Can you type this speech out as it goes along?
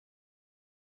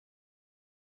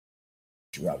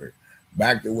rather.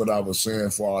 Back to what I was saying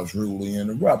before I was rudely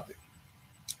interrupted.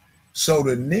 So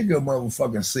the nigga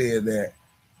motherfucking said that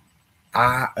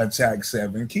I attacked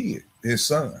Seven Kid, his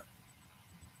son.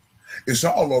 It's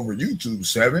all over YouTube,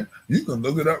 Seven. You can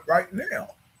look it up right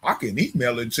now. I can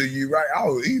email it to you right.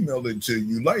 I'll email it to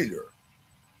you later.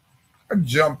 I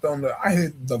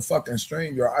hit the fucking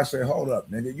stranger. I said, hold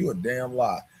up, nigga, you a damn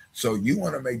lie. So you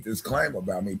want to make this claim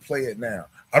about me? Play it now.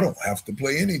 I don't have to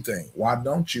play anything. Why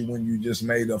don't you when you just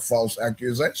made a false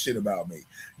accusation about me?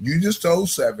 You just told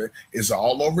Seven it's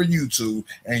all over YouTube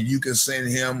and you can send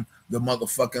him the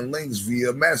motherfucking links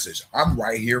via message. I'm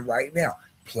right here right now.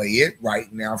 Play it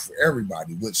right now for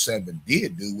everybody. What Seven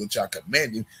did do, which I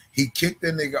commend him, he kicked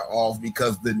the nigga off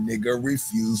because the nigga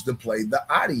refused to play the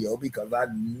audio because I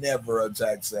never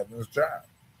attacked Seven's child.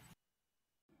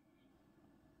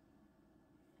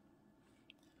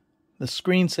 The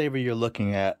screensaver you're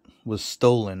looking at was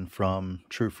stolen from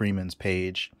True Freeman's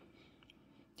page.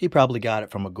 He probably got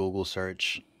it from a Google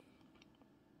search.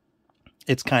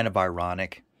 It's kind of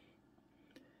ironic.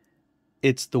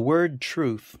 It's the word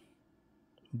truth,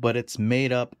 but it's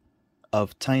made up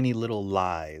of tiny little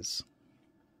lies.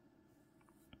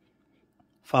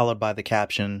 Followed by the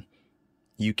caption,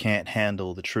 "You can't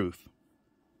handle the truth."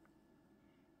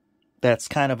 That's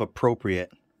kind of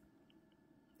appropriate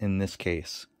in this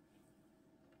case.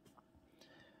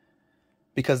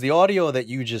 Because the audio that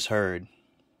you just heard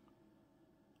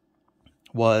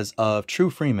was of True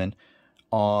Freeman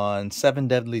on Seven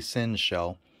Deadly Sins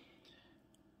show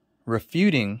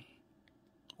refuting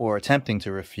or attempting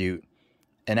to refute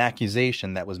an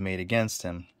accusation that was made against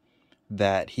him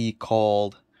that he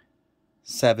called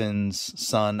Seven's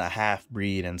son a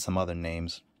half-breed and some other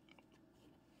names.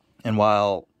 And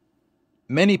while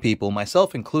many people,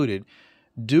 myself included,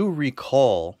 do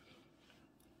recall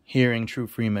hearing True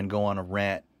Freeman go on a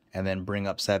rant and then bring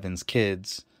up Seven's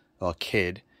kid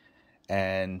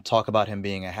and talk about him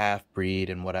being a half-breed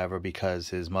and whatever because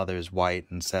his mother is white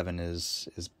and Seven is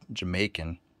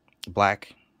Jamaican,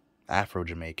 black,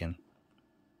 Afro-Jamaican.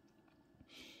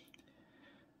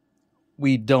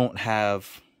 We don't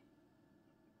have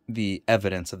the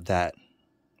evidence of that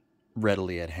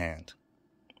readily at hand.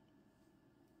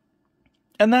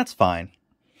 And that's fine.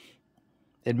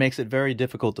 It makes it very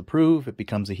difficult to prove. It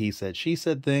becomes a he said, she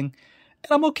said thing.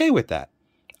 And I'm okay with that.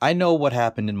 I know what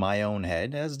happened in my own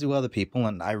head, as do other people,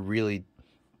 and I really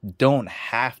don't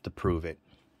have to prove it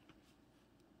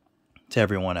to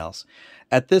everyone else.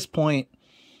 At this point,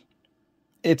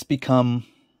 it's become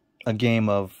a game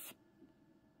of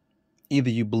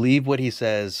either you believe what he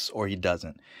says or he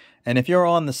doesn't. And if you're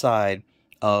on the side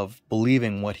of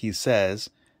believing what he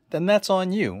says, then that's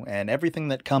on you, and everything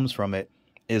that comes from it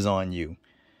is on you.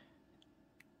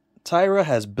 Tyra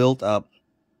has built up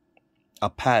a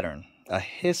pattern, a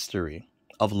history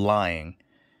of lying.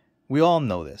 We all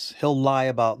know this. He'll lie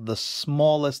about the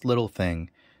smallest little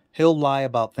thing. He'll lie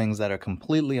about things that are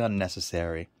completely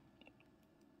unnecessary.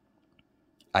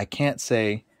 I can't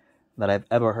say that I've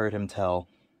ever heard him tell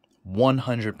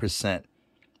 100%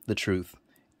 the truth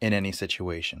in any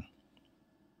situation.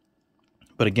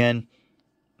 But again,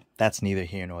 that's neither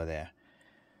here nor there.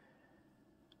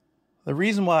 The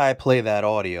reason why I play that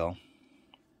audio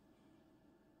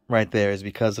right there is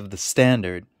because of the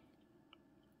standard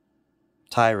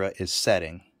Tyra is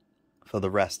setting for the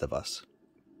rest of us.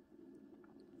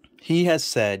 He has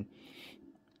said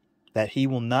that he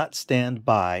will not stand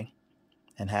by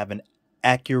and have an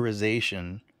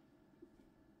accusation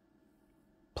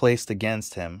placed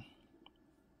against him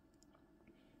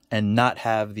and not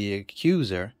have the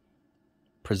accuser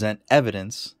present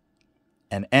evidence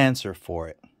and answer for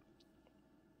it.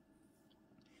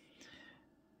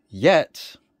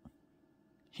 Yet,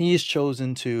 he has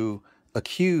chosen to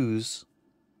accuse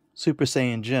Super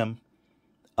Saiyan Jim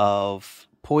of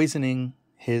poisoning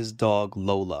his dog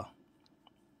Lola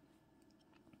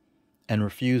and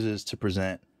refuses to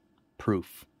present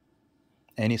proof,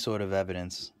 any sort of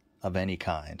evidence of any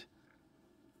kind.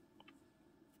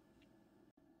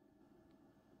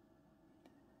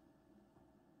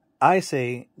 I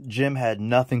say Jim had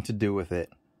nothing to do with it,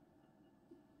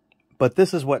 but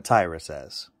this is what Tyra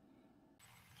says.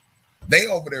 They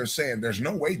over there saying there's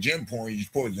no way Jim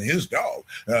poisoned his dog.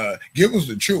 Give us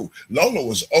the truth. Lola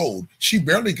was old. She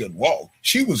barely could walk.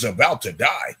 She was about to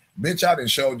die. Bitch, I done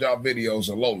showed y'all videos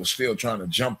of Lola still trying to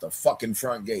jump the fucking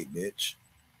front gate, bitch.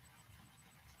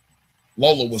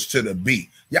 Lola was to the beat.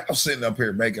 Y'all sitting up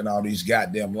here making all these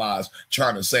goddamn lies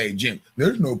trying to say Jim.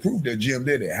 There's no proof that Jim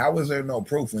did it. How is there no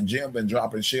proof when Jim been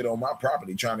dropping shit on my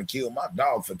property trying to kill my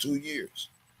dog for 2 years?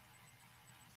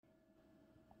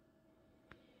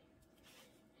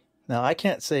 Now, I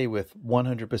can't say with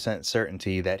 100%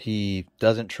 certainty that he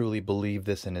doesn't truly believe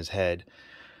this in his head,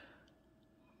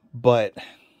 but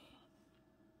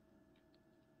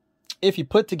if you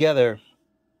put together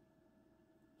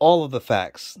all of the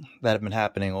facts that have been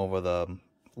happening over the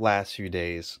last few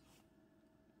days,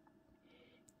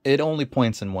 it only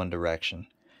points in one direction.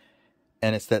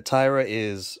 And it's that Tyra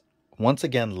is once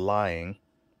again lying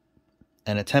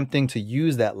and attempting to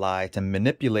use that lie to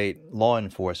manipulate law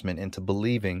enforcement into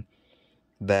believing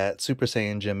that Super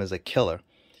Saiyan Jim is a killer.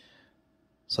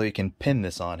 So you can pin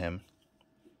this on him.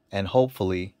 And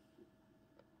hopefully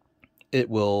it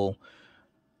will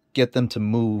get them to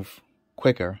move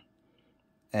quicker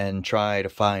and try to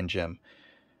find Jim.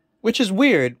 Which is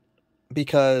weird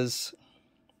because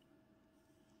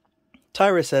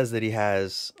Tyra says that he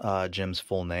has Jim's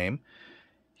full name.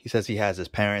 He says he has his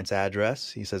parents'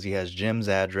 address. He says he has Jim's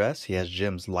address. He has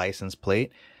Jim's license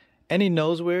plate. And he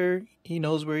knows where he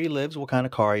lives, what kind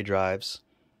of car he drives.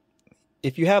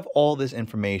 If you have all this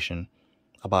information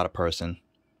about a person,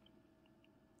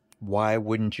 why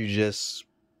wouldn't you just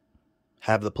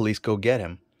have the police go get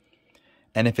him?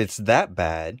 And if it's that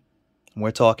bad,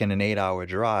 we're talking an 8-hour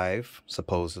drive,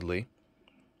 supposedly,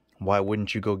 why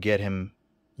wouldn't you go get him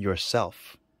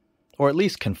yourself? Or at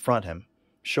least confront him.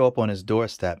 Show up on his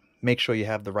doorstep. Make sure you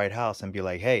have the right house and be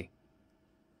like, hey,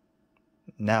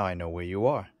 now I know where you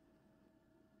are.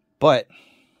 But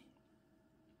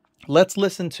let's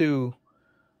listen to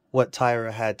what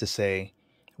Tyra had to say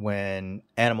when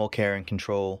Animal Care and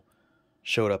Control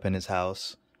showed up in his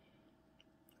house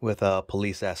with a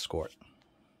police escort.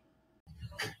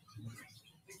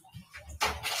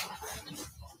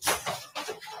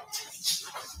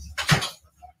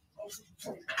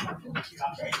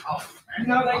 You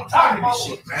know, they talk about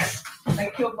shit, man. They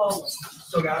killed Lola.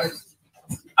 So got it.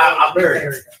 I buried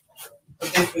her.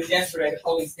 But this was yesterday. The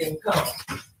police didn't come.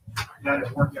 Yeah,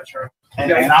 it worked yesterday.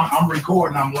 And I'm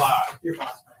recording. I'm live. You're fine.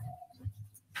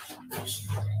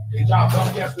 Did y'all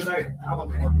come yesterday? I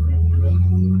wasn't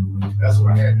working. That's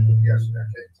what I had to do yesterday. I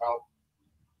can't talk.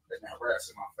 They're not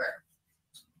harassing my family.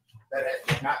 That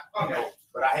had not,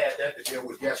 but I had that to deal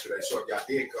with yesterday. So if y'all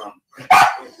did come, it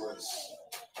was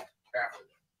after.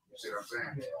 You see what I'm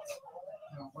saying? Yeah.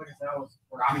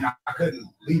 I mean, I couldn't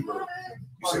leave her.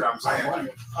 You see what I'm saying?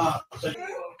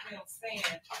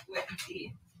 What he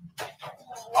did.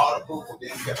 All the proof,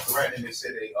 then you got threatening. They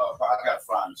said I got to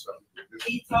find something.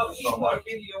 He put a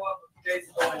video up a few days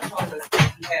ago and told us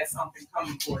that he had something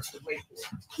coming for us to wait for.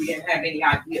 We didn't have any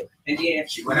idea. And then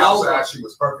she went outside. She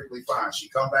was perfectly fine. She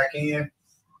come back in.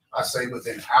 I say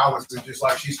within hours, it's just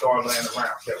like she started laying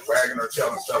around, kept wagging her tail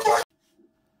and stuff like that.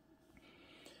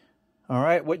 All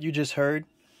right, what you just heard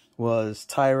was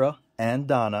Tyra and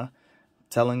Donna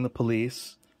telling the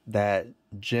police that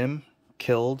Jim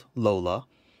killed Lola,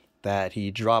 that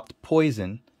he dropped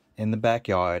poison in the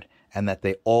backyard, and that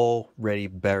they already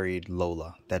buried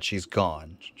Lola, that she's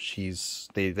gone.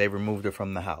 They removed her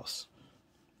from the house.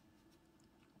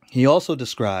 He also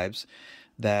describes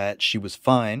that she was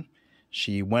fine.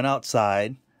 She went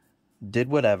outside, did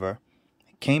whatever,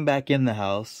 came back in the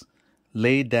house,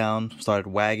 laid down, started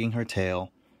wagging her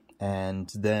tail,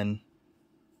 and then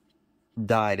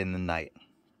died in the night.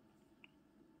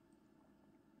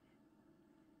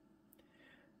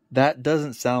 That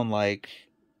doesn't sound like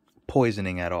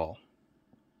poisoning at all.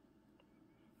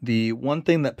 The one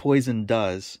thing that poison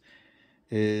does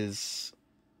is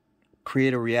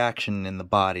create a reaction in the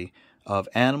body of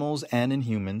animals and in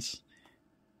humans.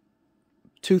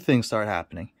 Two things start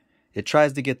happening. It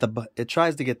tries to get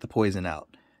the poison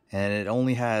out, and it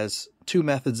only has two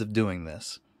methods of doing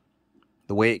this: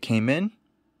 the way it came in,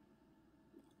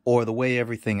 or the way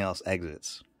everything else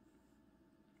exits.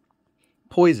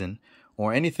 Poison,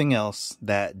 or anything else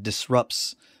that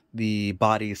disrupts the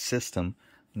body's system,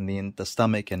 the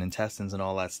stomach and intestines and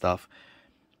all that stuff,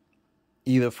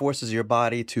 either forces your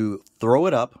body to throw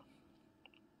it up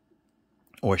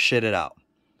or shit it out.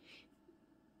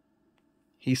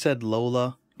 He said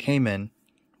Lola came in,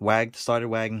 started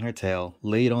wagging her tail,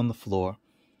 laid on the floor,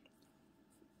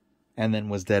 and then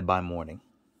was dead by morning.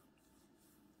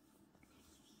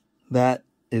 That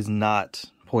is not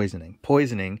poisoning.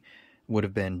 Poisoning would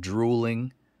have been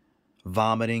drooling,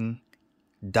 vomiting,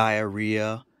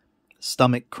 diarrhea,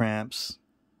 stomach cramps,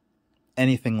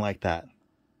 anything like that.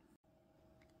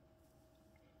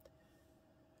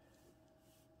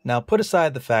 Now, put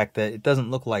aside the fact that it doesn't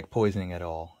look like poisoning at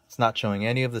all. It's not showing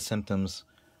any of the symptoms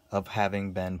of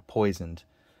having been poisoned.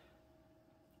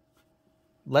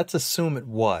 Let's assume it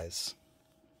was.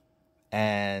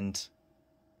 And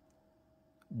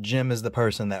Jim is the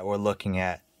person that we're looking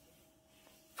at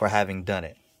for having done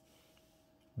it.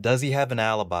 Does he have an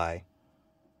alibi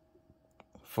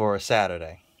for a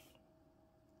Saturday?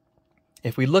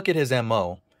 If we look at his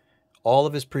MO, all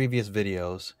of his previous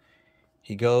videos,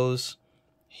 he goes,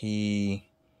 he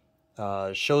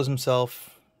shows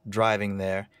himself driving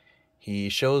there, he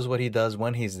shows what he does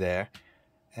when he's there,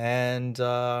 and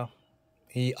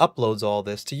he uploads all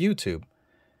this to YouTube.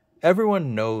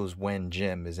 Everyone knows when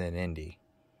Jim is in Indy.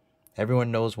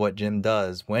 Everyone knows what Jim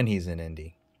does when he's in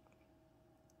Indy.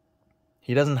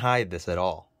 He doesn't hide this at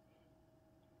all.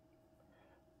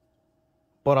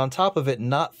 But on top of it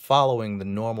not following the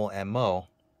normal MO,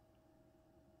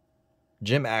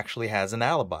 Jim actually has an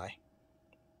alibi.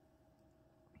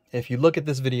 If you look at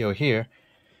this video here,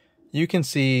 you can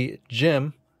see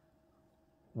Jim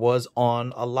was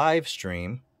on a live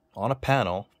stream, on a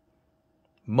panel,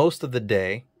 most of the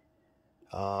day,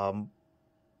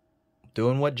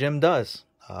 doing what Jim does.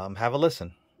 Have a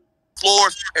listen.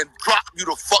 Floors and drop you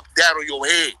the fuck down on your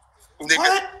head. Nigga,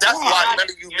 What? that's why none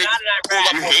of you niggas pull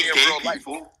up You on me hate in gay real life.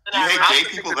 people? You hate gay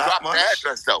people that drop much? the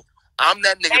address though. I'm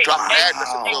that nigga drop the address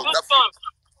and pull up.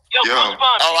 Yo. Oh,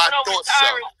 I thought so.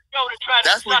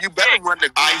 That's when you better run the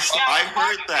I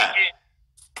heard that.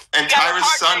 And Tyrus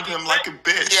sunned him like a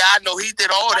bitch. Yeah, I know he did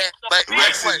all that. But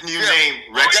Rex's new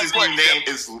name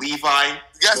is Levi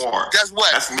Moore. Guess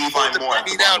what? That's Levi Moore at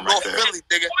the bottom right there. Philly,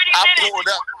 nigga. I pulled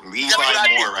up. Levi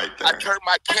Moore right there. I turned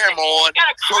my camera on,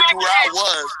 showed you where I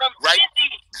was, right?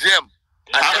 Jim.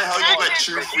 How the hell you let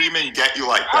True Freeman get you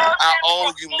like that? I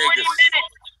own you niggas.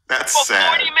 That's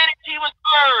sad. 40 minutes he was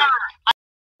burned.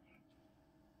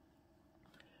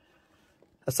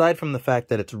 Aside from the fact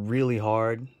that it's really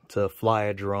hard to fly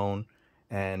a drone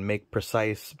and make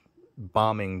precise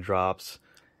bombing drops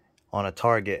on a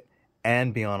target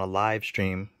and be on a live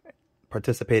stream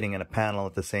participating in a panel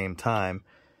at the same time,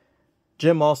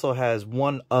 Jim also has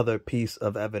one other piece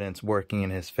of evidence working in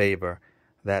his favor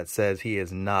that says he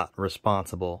is not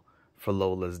responsible for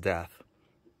Lola's death.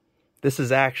 This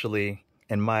is actually,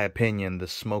 in my opinion, the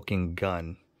smoking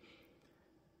gun.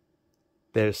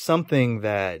 There's something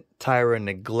that Tyra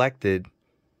neglected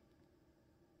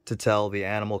to tell the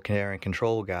animal care and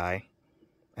control guy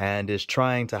and is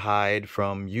trying to hide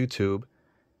from YouTube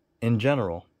in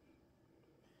general.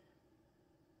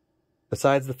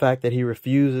 Besides the fact that he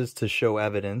refuses to show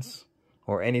evidence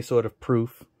or any sort of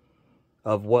proof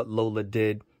of what Lola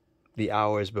did the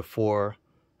hours before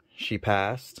she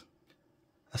passed,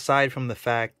 aside from the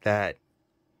fact that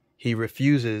he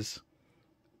refuses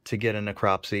to get a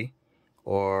necropsy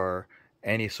or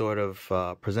any sort of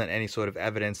present any sort of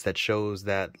evidence that shows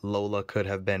that Lola could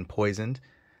have been poisoned,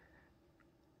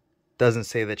 doesn't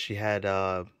say that she had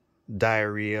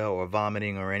diarrhea or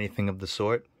vomiting or anything of the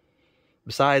sort.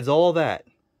 Besides all that,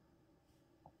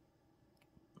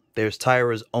 there's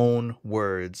Tyra's own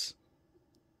words.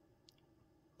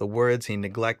 The words he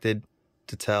neglected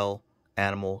to tell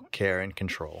animal care and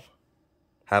control.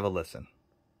 Have a listen.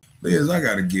 Liz, I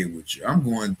got to get with you. I'm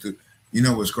going to, you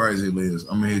know what's crazy, Liz?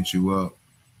 I'm going to hit you up.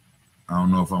 I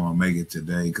don't know if I'm going to make it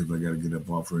today because I got to get up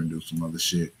off her and do some other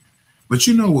shit. But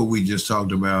you know what we just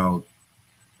talked about,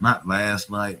 not last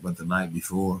night, but the night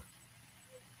before?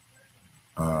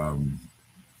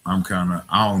 I'm kind of,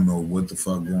 I don't know what the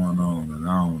fuck going on, and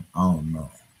I don't know.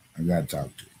 I got to talk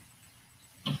to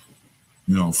you.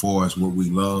 You know, for us, what we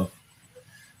love.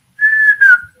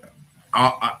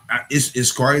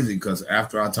 It's crazy because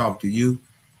after I talk to you,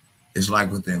 it's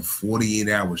like within 48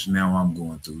 hours now I'm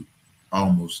going through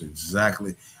almost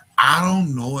exactly. I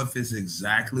don't know if it's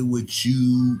exactly what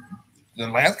you, the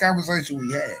last conversation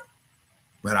we had,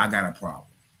 but I got a problem.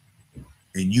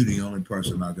 And you the only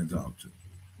person I can talk to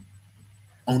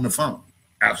on the phone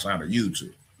outside of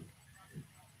YouTube.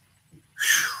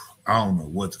 I don't know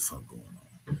what the fuck going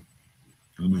on.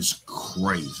 It was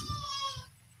crazy.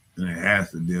 And it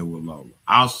has to deal with Lola.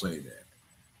 I'll say that.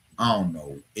 I don't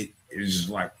know. It's just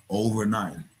like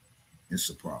overnight. It's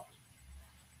a problem.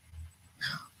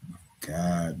 Oh my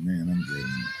God, man, I'm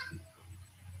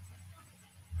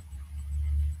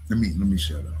getting. Let me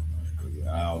shut up, man.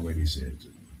 I already said it.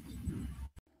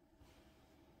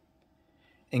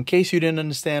 In case you didn't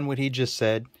understand what he just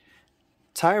said,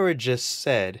 Tyra just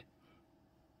said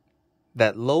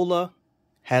that Lola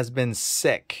has been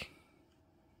sick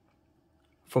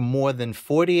for more than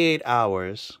 48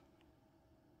 hours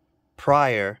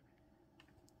prior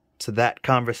to that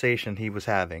conversation he was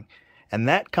having. And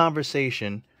that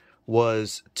conversation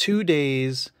was 2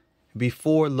 days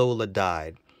before Lola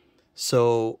died.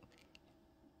 So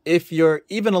if you're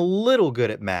even a little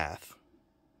good at math,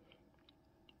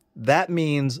 that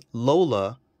means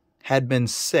Lola had been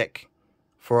sick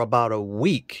for about a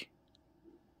week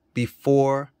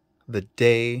before the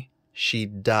day she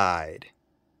died.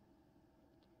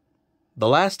 The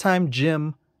last time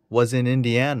Jim was in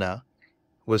Indiana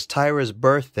was Tyra's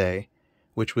birthday,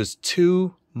 which was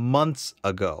 2 months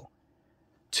ago.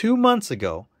 2 months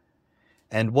ago.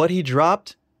 And what he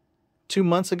dropped 2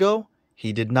 months ago,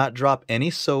 he did not drop any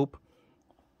soap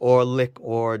or lick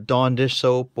or Dawn dish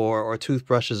soap or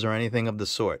toothbrushes or anything of the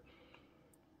sort.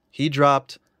 He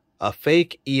dropped a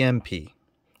fake EMP,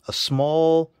 a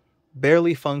small,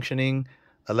 barely functioning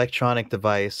electronic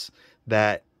device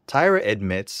that Tyra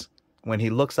admits when he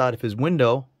looks out of his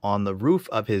window on the roof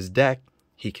of his deck,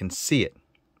 he can see it.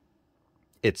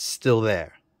 It's still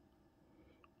there.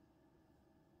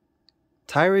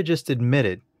 Tyra just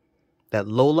admitted that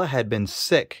Lola had been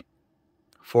sick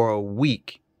for a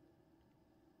week,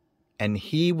 and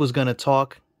he was going to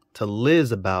talk to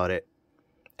Liz about it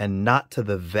and not to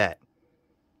the vet.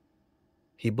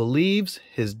 He believes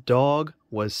his dog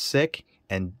was sick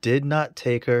and did not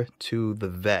take her to the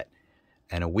vet,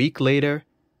 and a week later,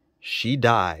 she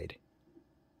died.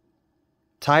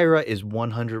 Tyra is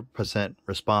 100%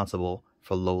 responsible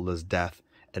for Lola's death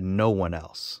and no one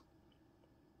else.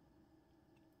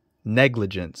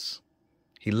 Negligence.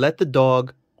 He let the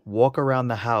dog walk around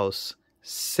the house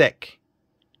sick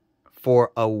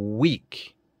for a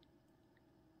week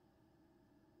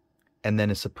and then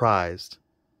is surprised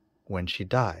when she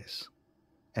dies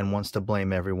and wants to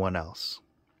blame everyone else.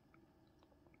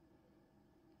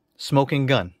 Smoking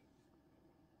gun.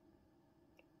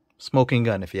 Smoking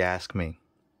gun, if you ask me.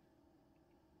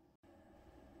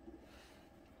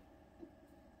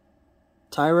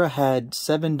 Tyra had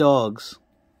 7 dogs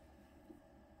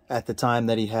at the time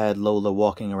that he had Lola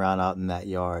walking around out in that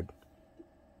yard.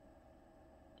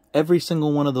 Every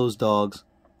single one of those dogs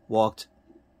walked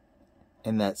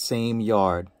in that same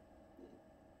yard.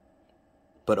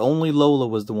 But only Lola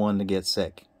was the one to get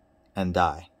sick and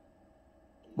die.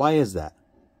 Why is that?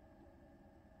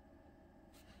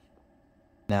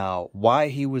 Now, why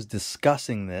he was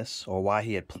discussing this, or why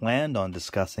he had planned on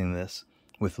discussing this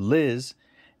with Liz,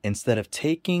 instead of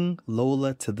taking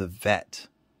Lola to the vet,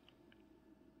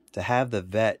 to have the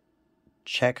vet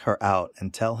check her out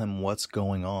and tell him what's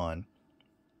going on,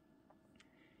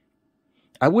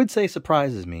 I would say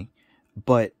surprises me,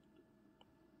 but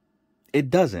it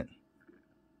doesn't.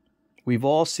 We've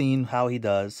all seen how he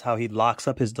does, how he locks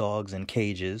up his dogs in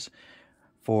cages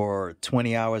for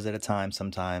 20 hours at a time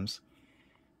sometimes.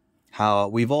 How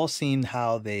we've all seen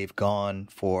how they've gone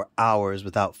for hours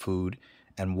without food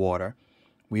and water.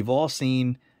 We've all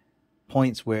seen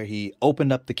points where he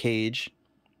opened up the cage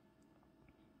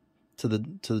to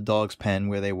the dog's pen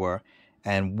where they were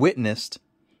and witnessed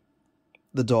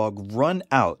the dog run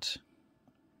out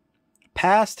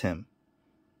past him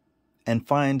and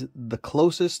find the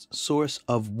closest source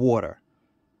of water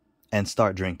and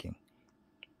start drinking.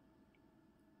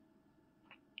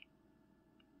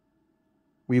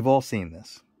 We've all seen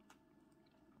this.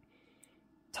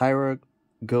 Tyra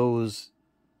goes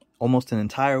almost an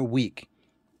entire week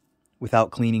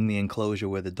without cleaning the enclosure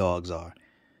where the dogs are.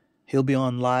 He'll be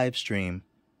on live stream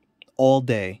all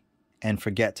day and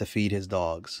forget to feed his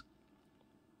dogs.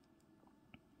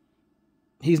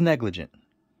 He's negligent.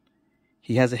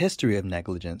 He has a history of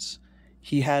negligence.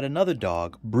 He had another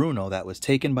dog, Bruno, that was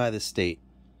taken by the state.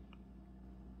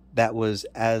 That was,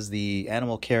 as the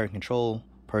animal care and control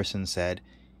person said,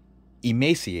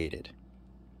 emaciated.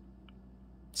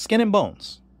 Skin and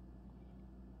bones.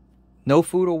 No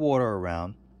food or water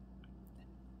around.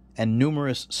 And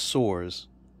numerous sores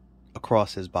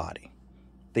across his body.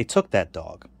 They took that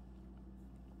dog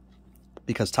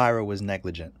because Tyra was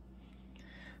negligent.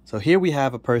 So here we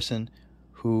have a person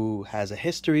who has a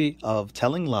history of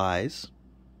telling lies,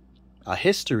 a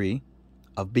history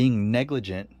of being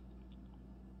negligent,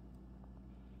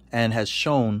 and has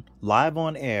shown live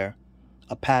on air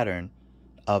a pattern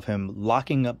of him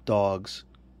locking up dogs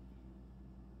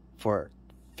for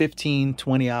 15,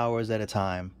 20 hours at a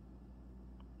time.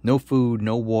 No food,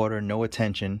 no water, no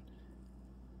attention,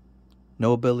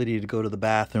 no ability to go to the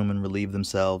bathroom and relieve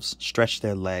themselves, stretch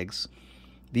their legs.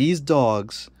 These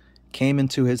dogs came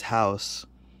into his house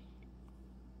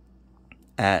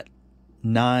at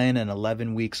 9 and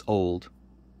 11 weeks old.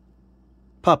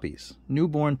 Puppies,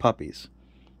 newborn puppies.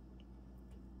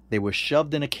 They were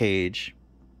shoved in a cage.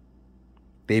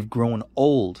 They've grown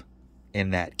old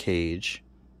in that cage,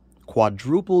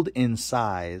 quadrupled in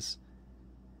size,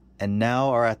 and now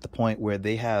are at the point where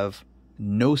they have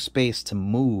no space to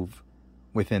move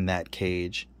within that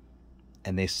cage,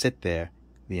 and they sit there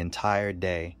the entire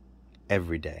day,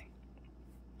 every day.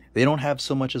 They don't have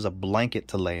so much as a blanket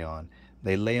to lay on.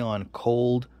 They lay on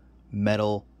cold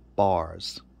metal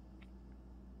bars.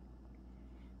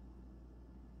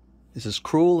 This is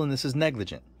cruel and this is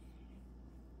negligent.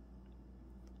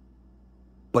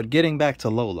 But getting back to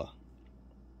Lola.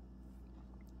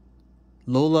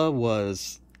 Lola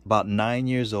was about 9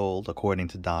 years old, according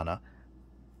to Donna.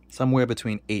 Somewhere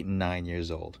between 8 and 9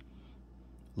 years old.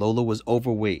 Lola was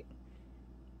overweight.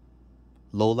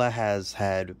 Lola has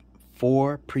had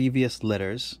 4 previous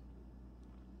litters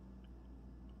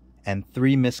and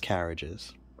 3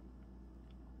 miscarriages.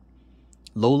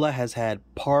 Lola has had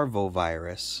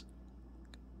parvovirus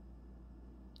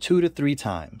 2 to 3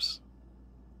 times.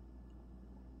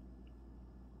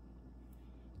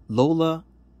 Lola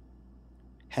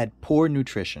had poor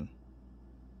nutrition.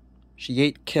 She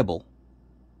ate kibble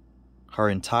her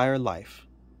entire life.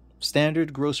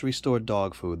 Standard grocery store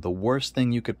dog food, the worst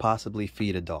thing you could possibly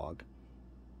feed a dog.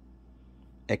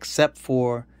 Except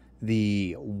for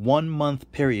the 1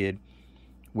 month period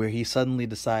where he suddenly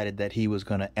decided that he was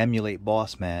going to emulate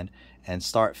Boss Man and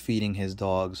start feeding his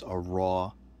dogs a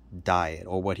raw diet,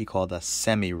 or what he called a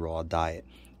semi-raw diet,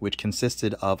 which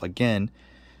consisted of, again,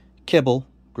 kibble,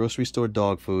 grocery store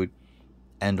dog food,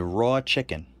 and raw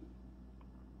chicken.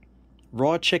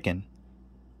 Raw chicken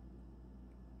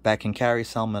that can carry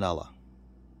salmonella.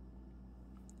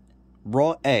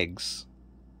 Raw eggs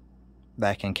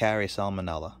that can carry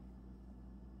salmonella.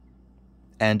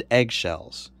 And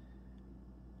eggshells,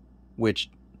 which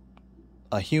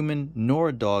a human nor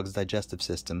a dog's digestive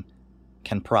system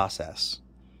can process.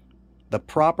 The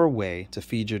proper way to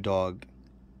feed your dog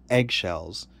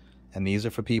eggshells, and these are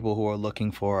for people who are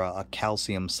looking for a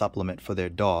calcium supplement for their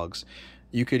dogs.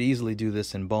 You could easily do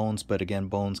this in bones, but again,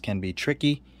 bones can be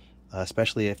tricky,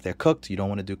 especially if they're cooked. You don't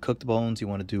want to do cooked bones, you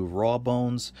want to do raw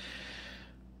bones.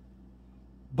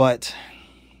 But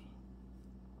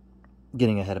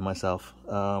getting ahead of myself.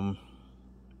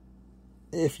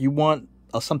 If you want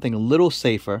something a little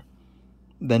safer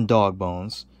than dog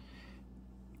bones,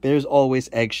 there's always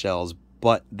eggshells,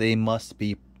 but they must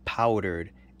be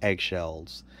powdered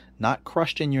eggshells, not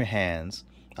crushed in your hands.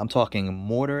 I'm talking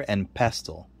mortar and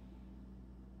pestle.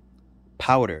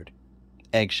 Powdered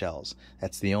eggshells.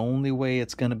 That's the only way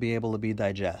it's going to be able to be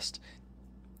digested.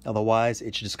 Otherwise,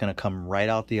 it's just going to come right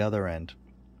out the other end.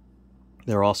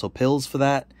 There are also pills for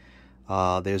that.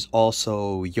 There's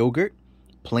also yogurt,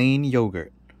 plain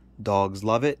yogurt. Dogs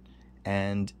love it,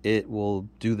 and it will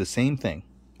do the same thing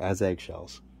as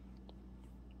eggshells.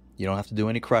 You don't have to do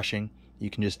any crushing.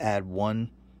 You can just add 1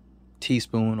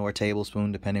 teaspoon or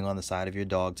tablespoon, depending on the size of your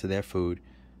dog, to their food,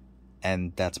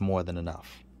 and that's more than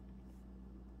enough.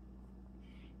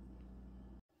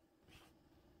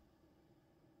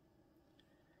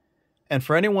 And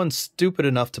for anyone stupid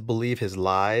enough to believe his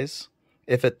lies,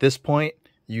 if at this point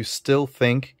you still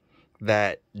think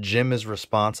that Jim is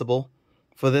responsible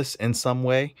for this in some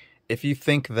way, if you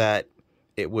think that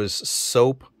it was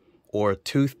soap or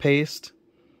toothpaste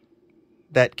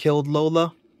that killed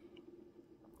Lola,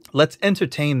 let's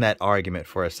entertain that argument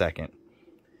for a second.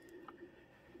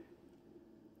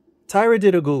 Tyra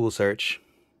did a Google search,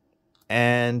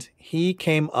 and he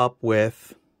came up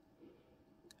with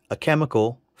a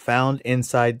chemical found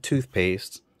inside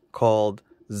toothpaste called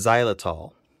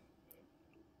xylitol.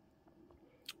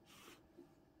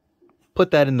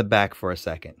 Put that in the back for a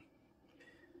second.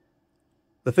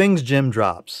 The things Jim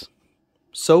drops: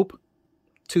 soap,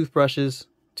 toothbrushes,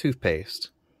 toothpaste.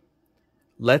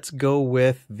 Let's go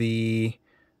with the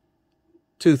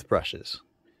toothbrushes.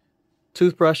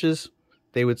 Toothbrushes,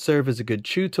 they would serve as a good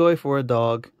chew toy for a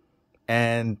dog,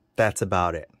 and that's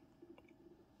about it.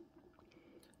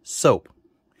 Soap.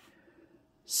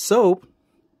 Soap,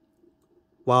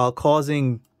 while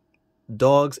causing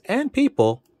dogs and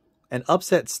people an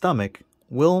upset stomach,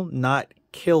 will not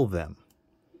kill them.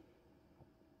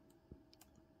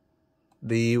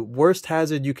 The worst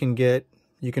hazard you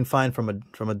can find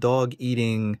from a dog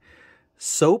eating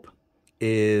soap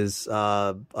is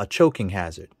a choking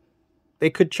hazard. They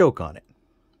could choke on it,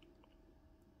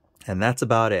 and that's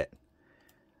about it.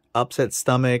 Upset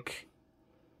stomach,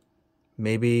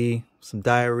 maybe some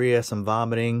diarrhea, some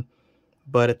vomiting,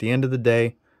 but at the end of the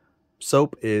day,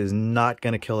 soap is not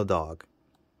going to kill a dog.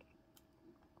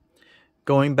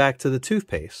 Going back to the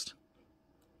toothpaste,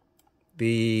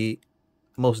 the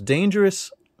most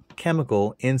dangerous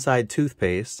chemical inside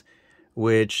toothpaste,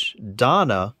 which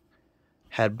Donna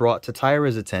had brought to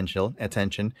Tyra's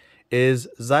attention, is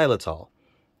xylitol.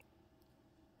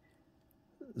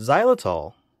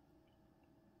 Xylitol,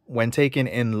 when taken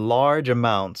in large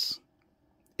amounts,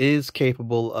 is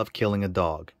capable of killing a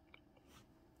dog.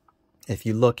 If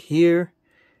you look here,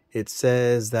 it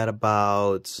says that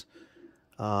about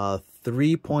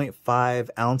 3.5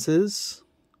 ounces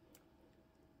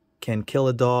can kill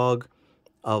a dog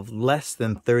of less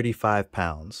than 35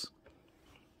 pounds.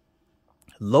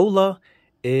 Lola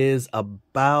is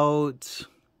about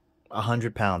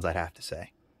 100 pounds, I'd have to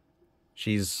say.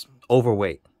 She's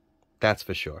overweight, that's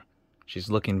for sure. She's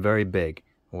looking very big,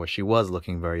 or she was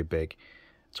looking very big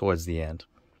towards the end.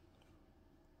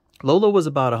 Lola was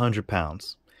about 100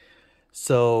 pounds.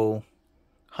 So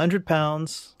 100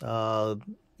 pounds,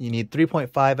 you need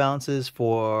 3.5 ounces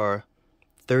for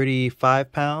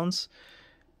 35 pounds.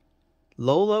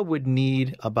 Lola would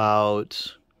need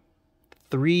about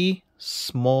 3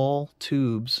 small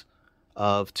tubes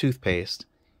of toothpaste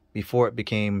before it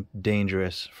became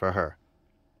dangerous for her.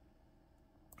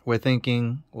 We're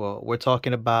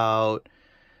talking about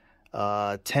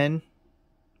 10,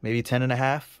 maybe 10 and a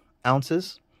half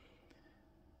ounces.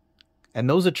 And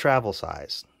those are travel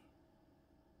size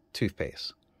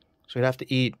toothpaste. So we'd have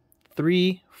to eat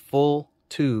 3 full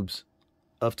tubes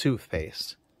of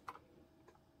toothpaste,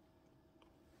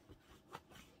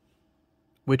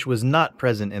 which was not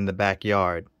present in the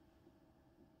backyard.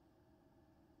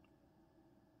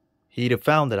 He'd have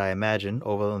found it, I imagine,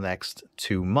 over the next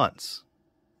 2 months.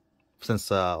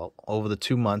 Over the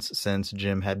 2 months since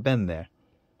Jim had been there.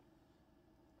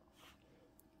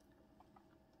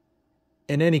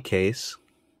 In any case,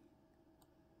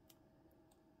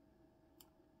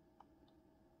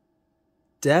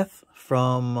 death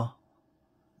from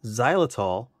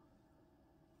xylitol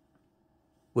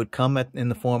would come in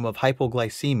the form of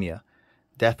hypoglycemia.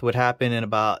 Death would happen in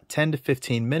about 10 to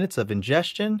 15 minutes of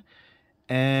ingestion,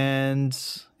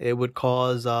 and it would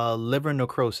cause liver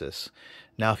necrosis.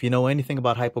 Now, if you know anything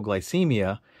about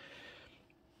hypoglycemia,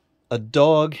 a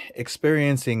dog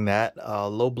experiencing that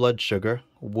low blood sugar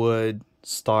would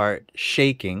start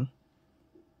shaking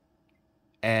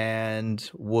and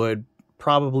would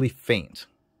probably faint.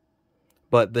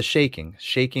 But the shaking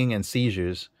and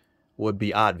seizures would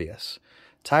be obvious.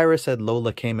 Tyra said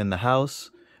Lola came in the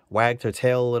house, wagged her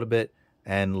tail a little bit,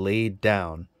 and laid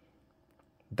down.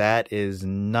 That is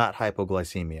not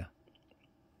hypoglycemia.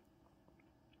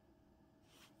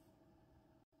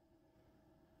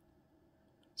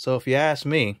 So if you ask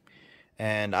me,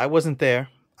 and I wasn't there,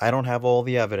 I don't have all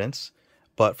the evidence,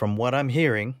 but from what I'm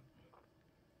hearing,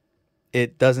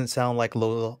 it doesn't sound like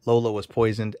Lola was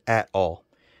poisoned at all.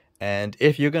 And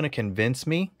if you're going to convince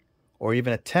me, or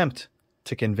even attempt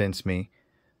to convince me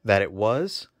that it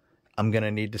was, I'm going to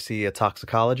need to see a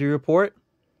toxicology report.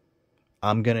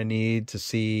 I'm going to need to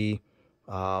see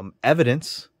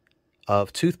evidence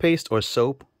of toothpaste or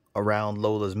soap around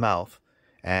Lola's mouth.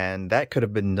 And that could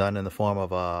have been done in the form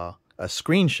of a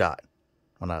screenshot.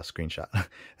 Well, not a screenshot.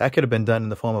 That could have been done in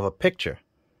the form of a picture.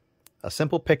 A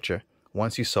simple picture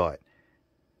once you saw it.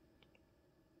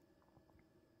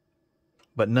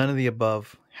 But none of the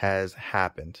above has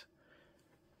happened.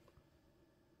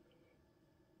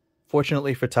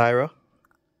 Fortunately for Tyra,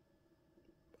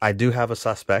 I do have a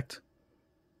suspect.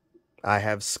 I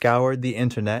have scoured the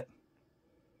internet,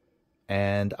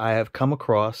 and I have come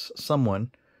across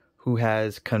someone who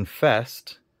has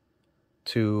confessed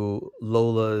to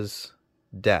Lola's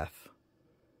death.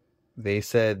 They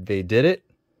said they did it,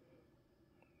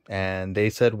 and they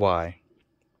said why.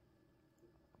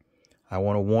 I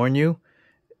want to warn you,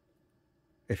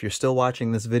 if you're still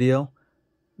watching this video,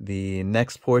 the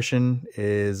next portion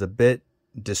is a bit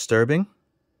disturbing,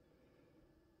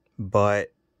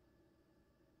 but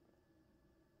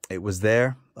it was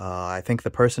there. I think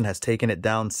the person has taken it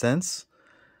down since.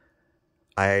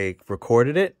 I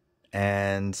recorded it,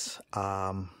 and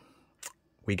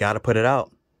we got to put it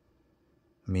out.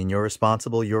 I mean, you're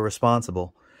responsible.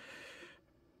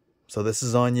 So this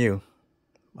is on you.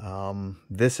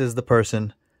 This is the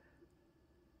person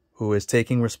who is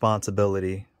taking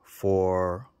responsibility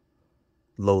for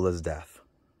Lola's death.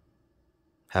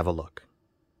 Have a look.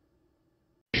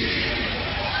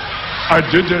 I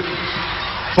did it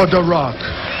for The Rock.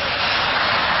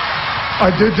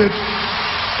 I did it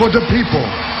for the people.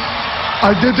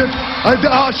 I did it.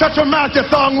 Shut your mouth, you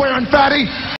thong-wearing fatty.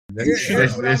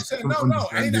 Here's what I'm saying.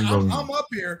 No, I'm up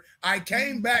here. I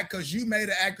came back because you made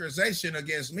an accusation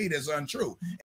against me that's untrue.